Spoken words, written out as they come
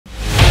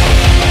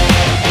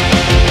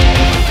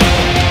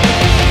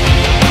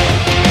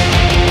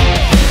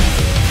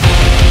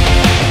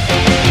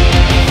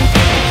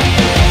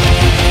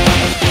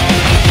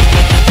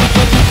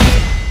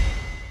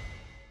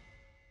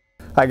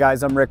Hi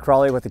guys, I'm Rick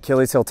Crawley with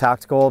Achilles Heel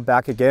Tactical,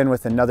 back again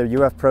with another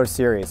ufPro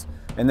series.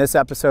 In this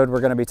episode, we're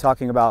going to be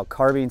talking about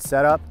carbine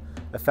setup,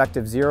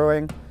 effective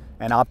zeroing,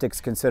 and optics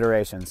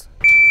considerations.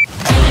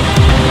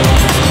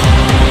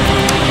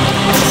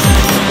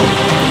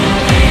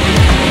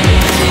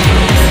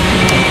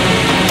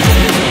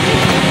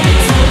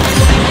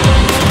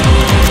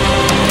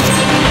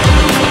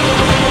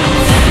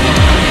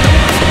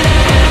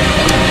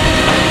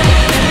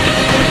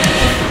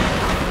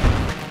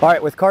 All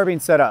right, with carbine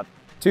setup,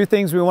 two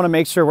things we want to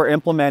make sure we're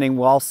implementing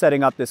while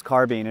setting up this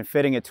carbine and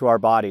fitting it to our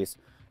bodies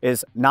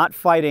is not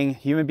fighting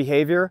human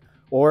behavior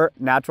or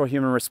natural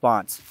human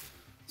response.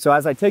 So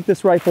as I take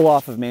this rifle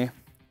off of me,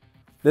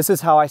 this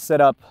is how I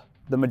set up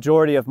the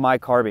majority of my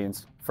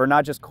carbines for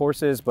not just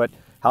courses, but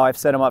how I've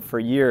set them up for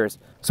years.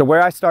 So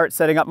where I start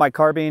setting up my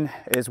carbine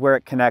is where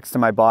it connects to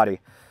my body.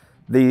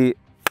 The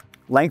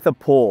length of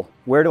pull,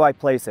 where do I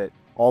place it?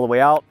 All the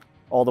way out,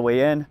 all the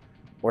way in,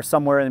 or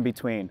somewhere in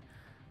between.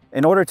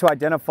 In order to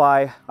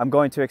identify, I'm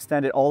going to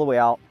extend it all the way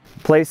out,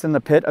 place in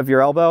the pit of your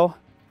elbow,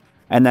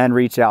 and then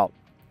reach out.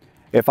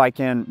 If I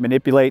can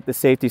manipulate the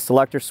safety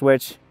selector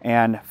switch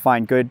and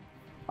find good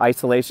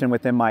isolation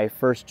within my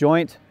first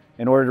joint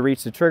in order to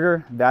reach the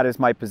trigger, that is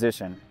my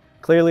position.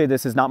 Clearly,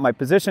 this is not my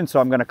position,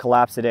 so I'm going to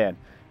collapse it in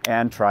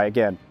and try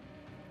again.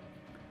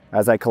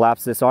 As I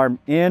collapse this arm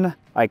in,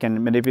 I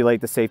can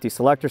manipulate the safety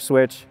selector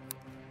switch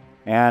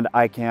and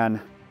I can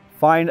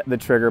find the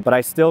trigger, but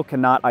I still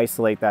cannot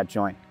isolate that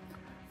joint.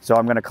 So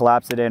I'm going to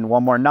collapse it in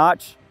one more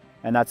notch,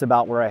 and that's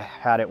about where I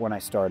had it when I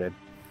started.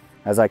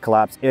 As I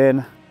collapse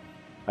in,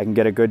 I can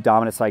get a good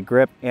dominant side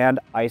grip and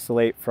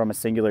isolate from a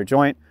singular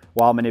joint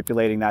while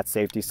manipulating that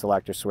safety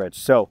selector switch.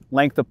 So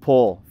length of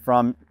pull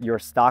from your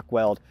stock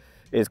weld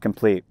is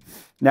complete.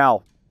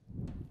 Now,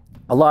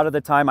 a lot of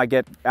the time I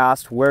get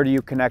asked, where do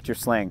you connect your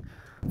sling?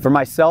 For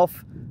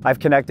myself, I've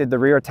connected the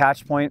rear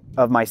attach point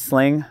of my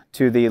sling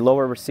to the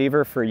lower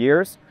receiver for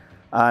years,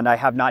 and I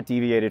have not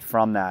deviated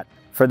from that.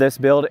 For this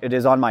build, it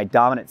is on my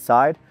dominant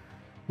side,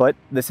 but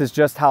this is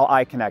just how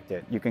I connect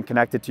it. You can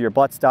connect it to your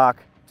buttstock,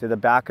 to the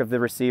back of the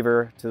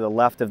receiver, to the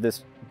left of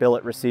this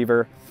billet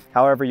receiver,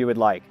 however you would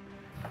like.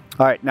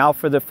 All right, now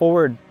for the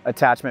forward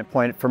attachment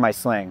point for my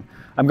sling.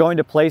 I'm going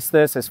to place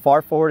this as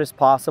far forward as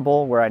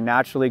possible where I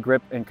naturally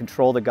grip and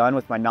control the gun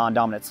with my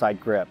non-dominant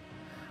side grip.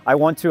 I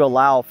want to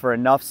allow for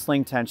enough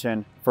sling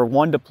tension for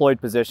one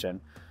deployed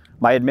position.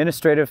 My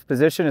administrative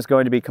position is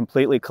going to be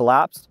completely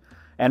collapsed,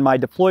 and my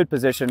deployed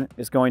position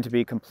is going to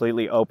be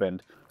completely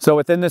opened. So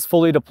within this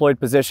fully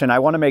deployed position, I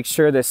want to make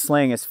sure this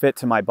sling is fit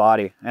to my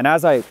body. And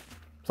as I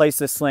place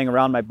this sling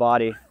around my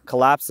body,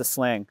 collapse the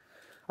sling,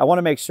 I want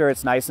to make sure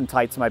it's nice and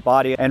tight to my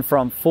body. And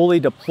from fully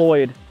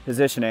deployed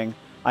positioning,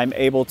 I'm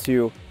able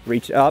to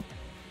reach up,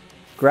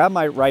 grab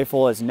my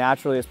rifle as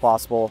naturally as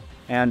possible,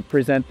 and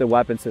present the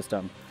weapon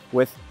system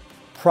with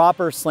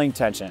proper sling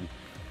tension.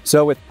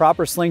 So with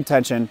proper sling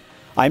tension,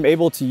 I'm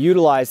able to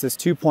utilize this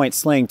 2-point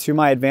sling to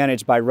my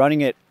advantage by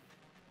running it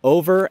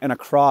over and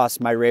across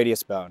my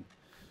radius bone.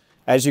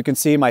 As you can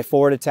see, my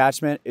forward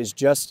attachment is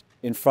just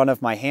in front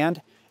of my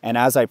hand, and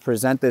as I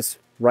present this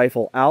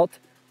rifle out,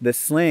 the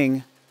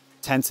sling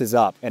tenses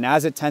up. And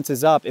as it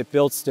tenses up, it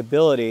builds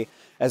stability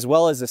as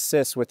well as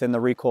assists within the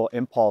recoil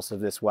impulse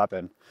of this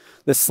weapon.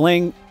 The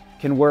sling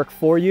can work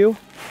for you,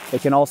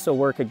 it can also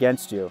work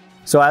against you.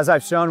 So as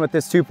I've shown with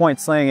this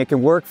 2-point sling, it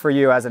can work for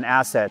you as an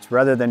asset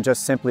rather than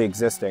just simply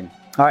existing.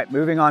 All right,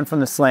 moving on from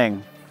the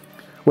sling.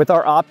 With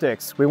our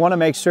optics, we want to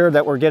make sure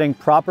that we're getting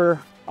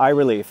proper eye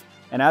relief.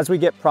 And as we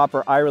get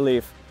proper eye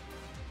relief,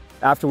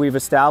 after we've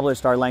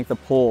established our length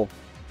of pull,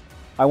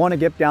 I want to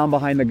get down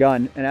behind the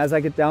gun. And as I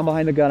get down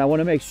behind the gun, I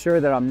want to make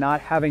sure that I'm not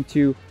having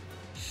to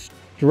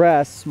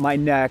stress my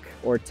neck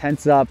or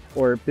tense up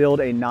or build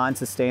a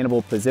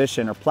non-sustainable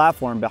position or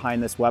platform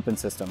behind this weapon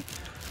system.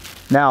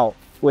 Now,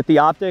 with the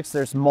optics,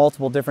 there's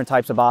multiple different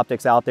types of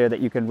optics out there that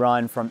you can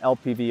run, from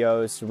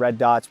LPVOs to red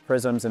dots,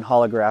 prisms, and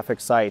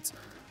holographic sights.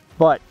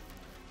 But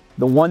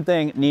the one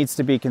thing needs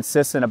to be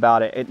consistent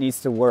about it, it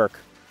needs to work.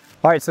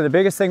 All right, so the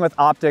biggest thing with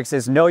optics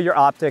is know your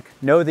optic,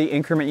 know the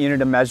increment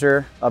unit of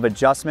measure of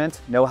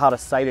adjustment, know how to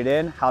sight it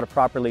in, how to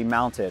properly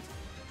mount it.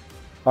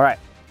 All right,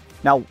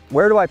 now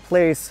where do I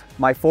place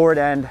my forward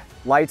end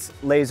lights,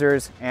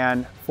 lasers,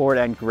 and forward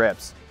end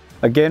grips?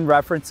 Again,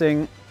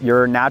 referencing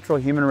your natural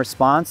human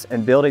response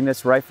and building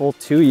this rifle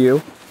to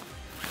you,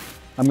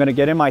 I'm going to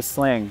get in my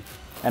sling.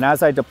 And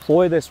as I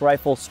deploy this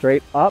rifle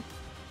straight up,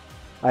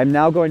 I'm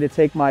now going to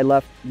take my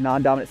left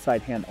non-dominant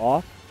side hand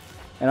off,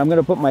 and I'm going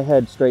to put my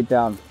head straight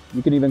down.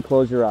 You can even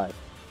close your eyes.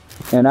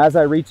 And as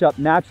I reach up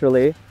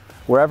naturally,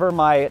 wherever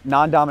my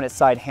non-dominant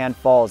side hand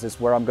falls is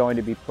where I'm going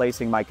to be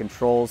placing my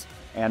controls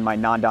and my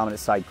non-dominant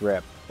side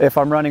grip. If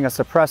I'm running a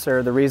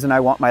suppressor, the reason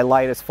I want my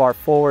light as far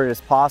forward as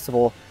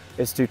possible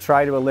is to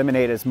try to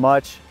eliminate as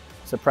much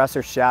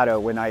suppressor shadow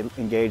when I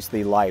engage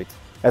the light.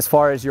 As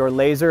far as your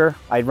laser,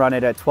 I run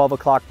it at 12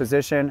 o'clock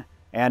position,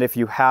 and if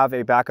you have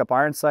a backup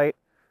iron sight,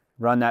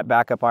 run that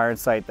backup iron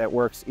sight that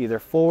works either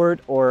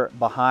forward or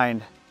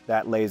behind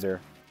that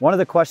laser. One of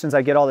the questions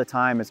I get all the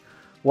time is,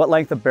 what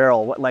length of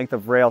barrel, what length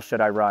of rail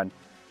should I run?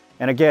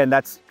 And again,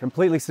 that's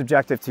completely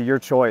subjective to your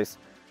choice.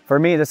 For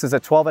me, this is a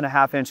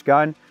 12.5-inch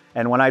gun.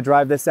 And when I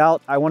drive this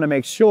out, I want to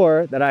make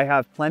sure that I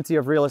have plenty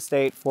of real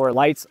estate for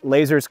lights,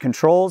 lasers,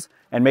 controls,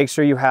 and make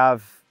sure you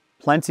have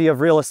plenty of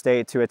real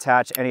estate to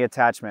attach any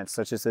attachments,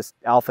 such as this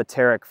𝗙cie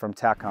𝗹𝗹𝗪𝗏 from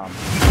TACCOM.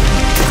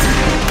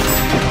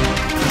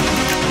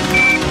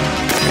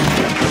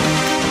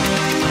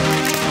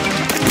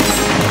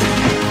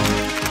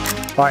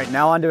 All right,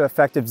 now on to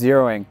effective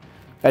zeroing.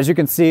 As you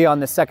can see on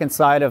the second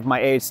side of my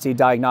𝗙ście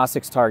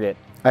diagnostics target,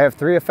 I have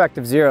 3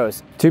 effective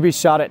zeros to be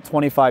shot at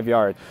 25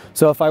 yards.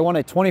 So if I want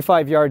a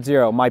 25-yard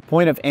zero, my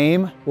point of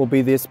aim will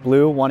be this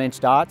blue 1-inch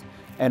dot.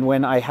 And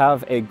when I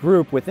have a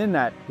group within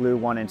that blue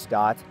 1-inch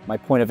dot, my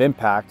point of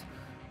impact,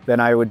 then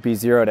I would be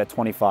zeroed at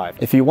 25.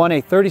 If you want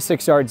a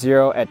 36-yard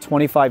zero at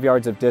 25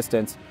 yards of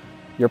distance,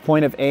 your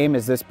point of aim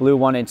is this blue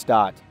 1-inch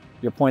dot.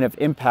 Your point of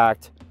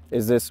impact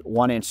is this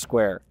 1-inch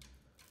square.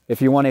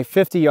 If you want a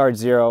 50-yard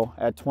zero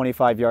at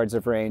 25 yards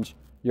of range,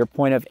 your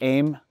point of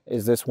aim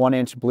is this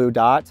 1-inch blue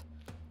dot,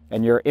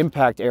 and your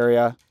impact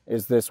area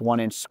is this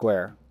 1-inch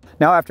square.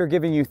 Now, after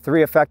giving you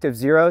 3 effective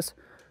zeros,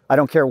 I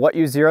don't care what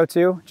you zero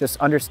to, just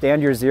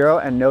understand your zero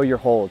and know your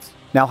holds.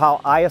 Now, how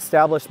I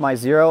establish my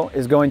zero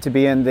is going to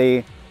be in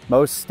the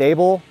most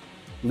stable,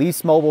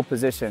 least mobile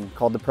position,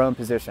 called the prone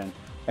position.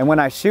 And when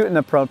I shoot in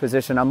the prone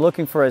position, I'm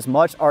looking for as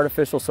much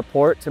artificial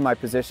support to my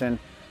position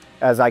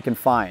as I can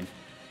find.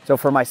 So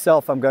for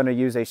myself, I'm going to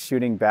use a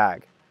shooting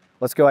bag.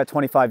 Let's go at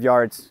 25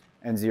 yards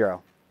and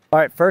zero. All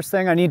right, first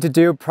thing I need to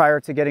do prior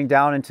to getting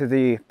down into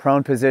the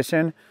prone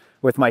position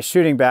with my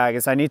shooting bag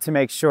is I need to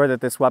make sure that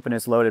this weapon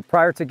is loaded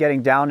prior to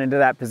getting down into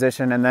that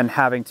position and then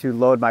having to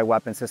load my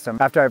weapon system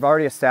after I've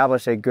already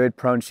established a good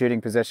prone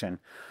shooting position.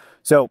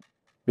 So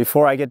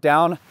before I get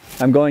down,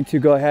 I'm going to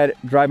go ahead,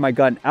 drive my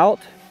gun out.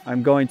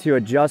 I'm going to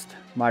adjust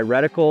my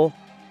reticle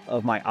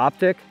of my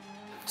optic.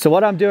 So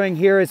what I'm doing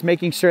here is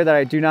making sure that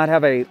I do not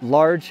have a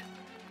large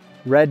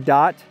red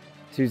dot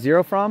to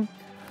zero from.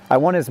 I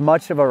want as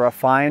much of a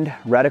refined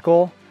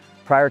reticle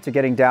prior to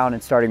getting down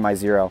and starting my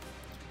zero.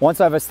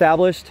 Once I've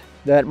established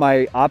that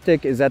my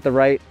optic is at the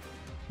right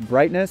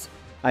brightness,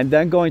 I'm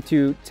then going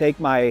to take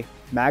my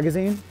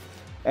magazine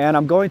and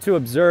I'm going to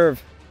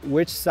observe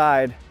which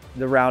side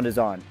the round is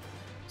on.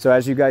 So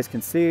as you guys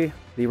can see,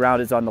 the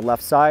round is on the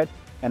left side.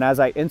 And as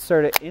I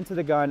insert it into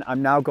the gun,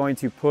 I'm now going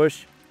to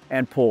push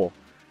and pull.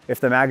 If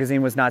the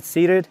magazine was not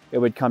seated, it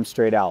would come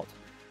straight out.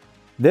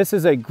 This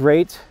is a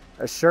great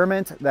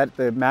assurement that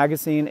the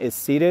magazine is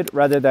seated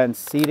rather than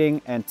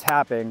seating and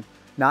tapping,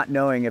 not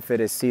knowing if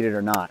it is seated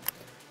or not.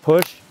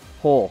 Push,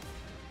 pull.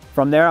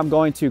 From there, I'm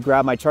going to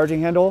grab my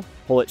charging handle,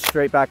 pull it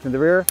straight back to the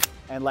rear,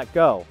 and let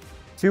go.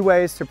 2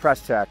 ways to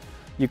press check.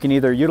 You can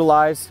either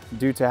utilize,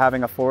 due to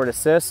having a forward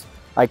assist,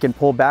 I can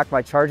pull back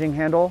my charging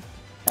handle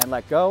and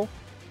let go.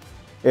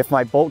 If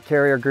my bolt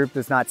carrier group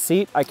does not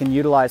seat, I can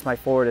utilize my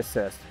forward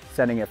assist,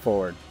 sending it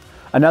forward.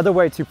 Another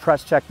way to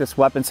press check this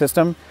weapon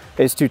system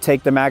is to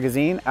take the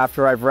magazine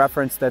after I've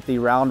referenced that the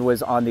round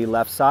was on the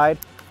left side,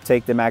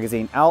 take the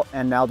magazine out,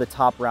 and now the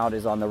top round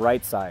is on the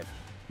right side.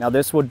 Now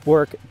this would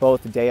work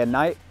both day and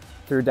night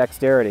through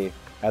dexterity.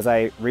 As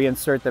I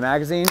reinsert the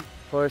magazine,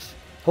 push,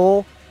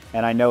 pull,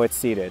 and I know it's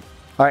seated.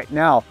 All right,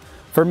 now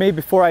for me,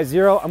 before I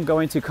zero, I'm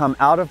going to come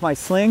out of my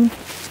sling.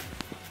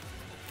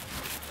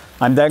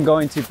 I'm then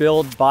going to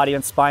build body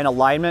and spine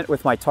alignment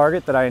with my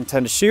target that I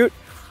intend to shoot,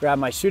 grab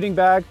my shooting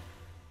bag,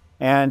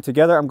 and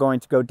together I'm going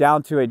to go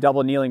down to a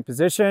double kneeling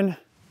position,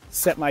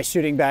 set my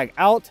shooting bag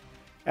out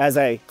as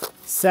I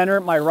center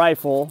my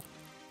rifle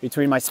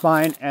between my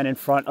spine and in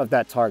front of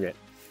that target.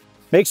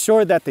 Make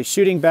sure that the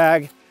shooting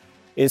bag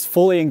is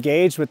fully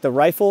engaged with the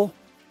rifle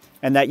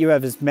and that you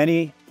have as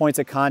many points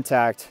of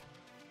contact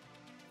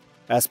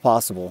as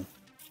possible.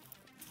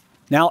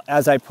 Now,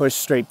 as I push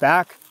straight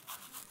back,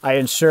 I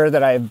ensure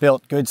that I have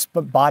built good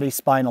body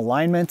spine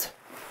alignment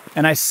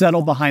and I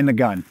settle behind the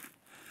gun.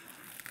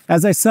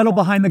 As I settle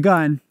behind the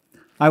gun,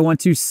 I want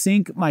to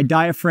sink my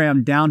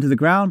diaphragm down to the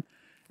ground.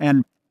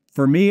 And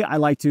for me, I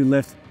like to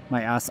lift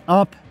my ass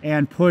up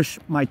and push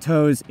my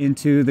toes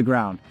into the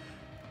ground.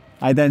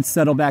 I then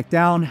settle back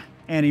down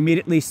and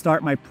immediately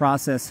start my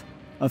process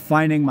of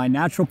finding my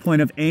natural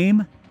point of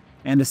aim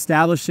and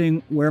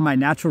establishing where my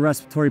natural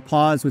respiratory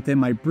pause within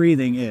my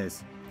breathing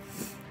is.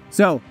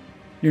 So,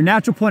 your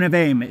natural point of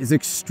aim is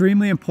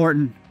extremely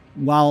important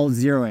while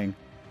zeroing.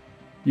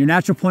 Your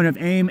natural point of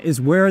aim is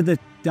where the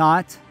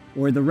dot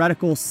or the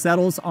reticle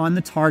settles on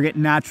the target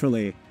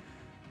naturally.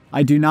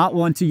 I do not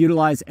want to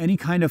utilize any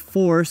kind of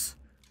force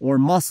or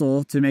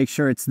muscle to make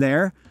sure it's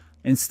there.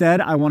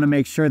 Instead, I want to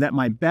make sure that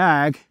my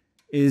bag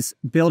is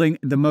building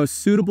the most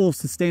suitable,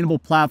 sustainable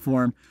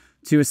platform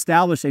to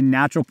establish a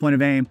natural point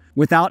of aim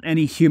without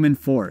any human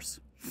force.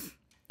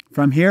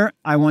 From here,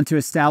 I want to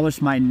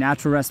establish my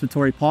natural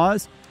respiratory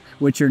pause,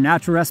 which your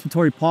natural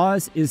respiratory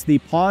pause is the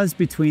pause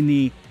between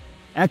the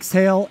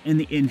exhale and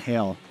the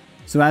inhale.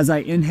 So as I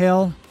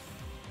inhale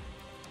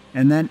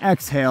and then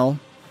exhale,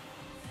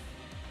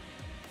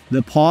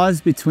 the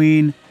pause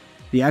between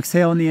The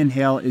exhale and the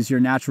inhale is your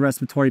natural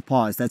respiratory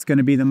pause. That's going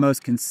to be the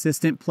most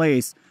consistent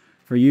place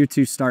for you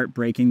to start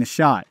breaking the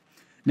shot.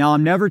 Now,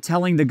 I'm never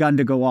telling the gun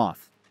to go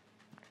off.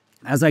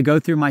 As I go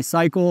through my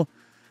cycle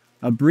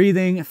of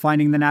breathing,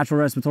 finding the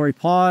natural respiratory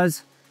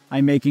pause,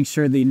 I'm making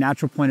sure the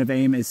natural point of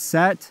aim is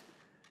set.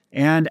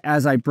 And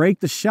as I break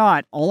the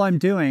shot, all I'm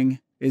doing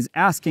is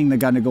asking the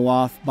gun to go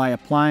off by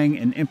applying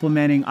and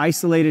implementing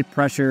isolated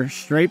pressure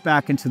straight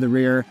back into the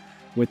rear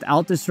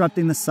without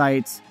disrupting the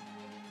sights.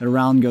 The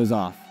round goes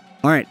off.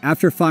 All right,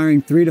 after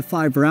firing 3 to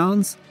 5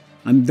 rounds,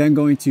 I'm then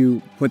going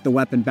to put the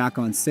weapon back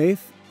on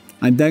safe.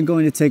 I'm then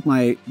going to take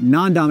my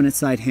non-dominant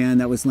side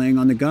hand that was laying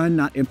on the gun,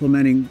 not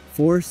implementing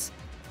force,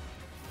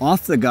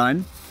 off the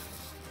gun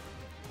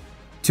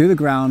to the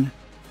ground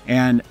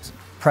and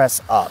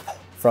press up.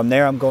 From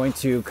there, I'm going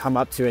to come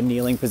up to a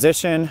kneeling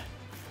position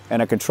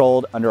and a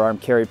controlled underarm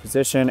carry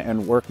position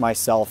and work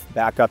myself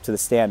back up to the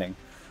standing.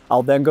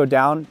 I'll then go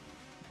down,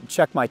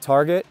 check my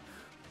target,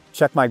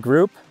 check my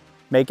group,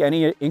 make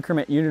any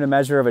increment unit of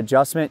measure of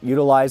adjustment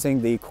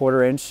utilizing the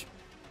 1/4 inch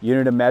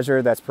unit of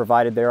measure that's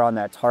provided there on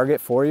that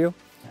target for you.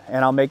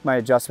 And I'll make my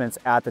adjustments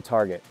at the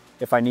target.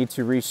 If I need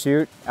to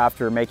reshoot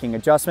after making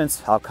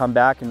adjustments, I'll come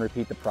back and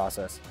repeat the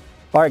process.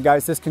 All right,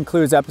 guys, this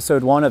concludes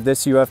episode 1 of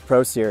this UF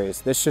Pro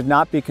series. This should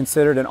not be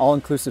considered an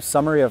all-inclusive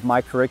summary of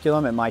my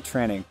curriculum and my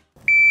training.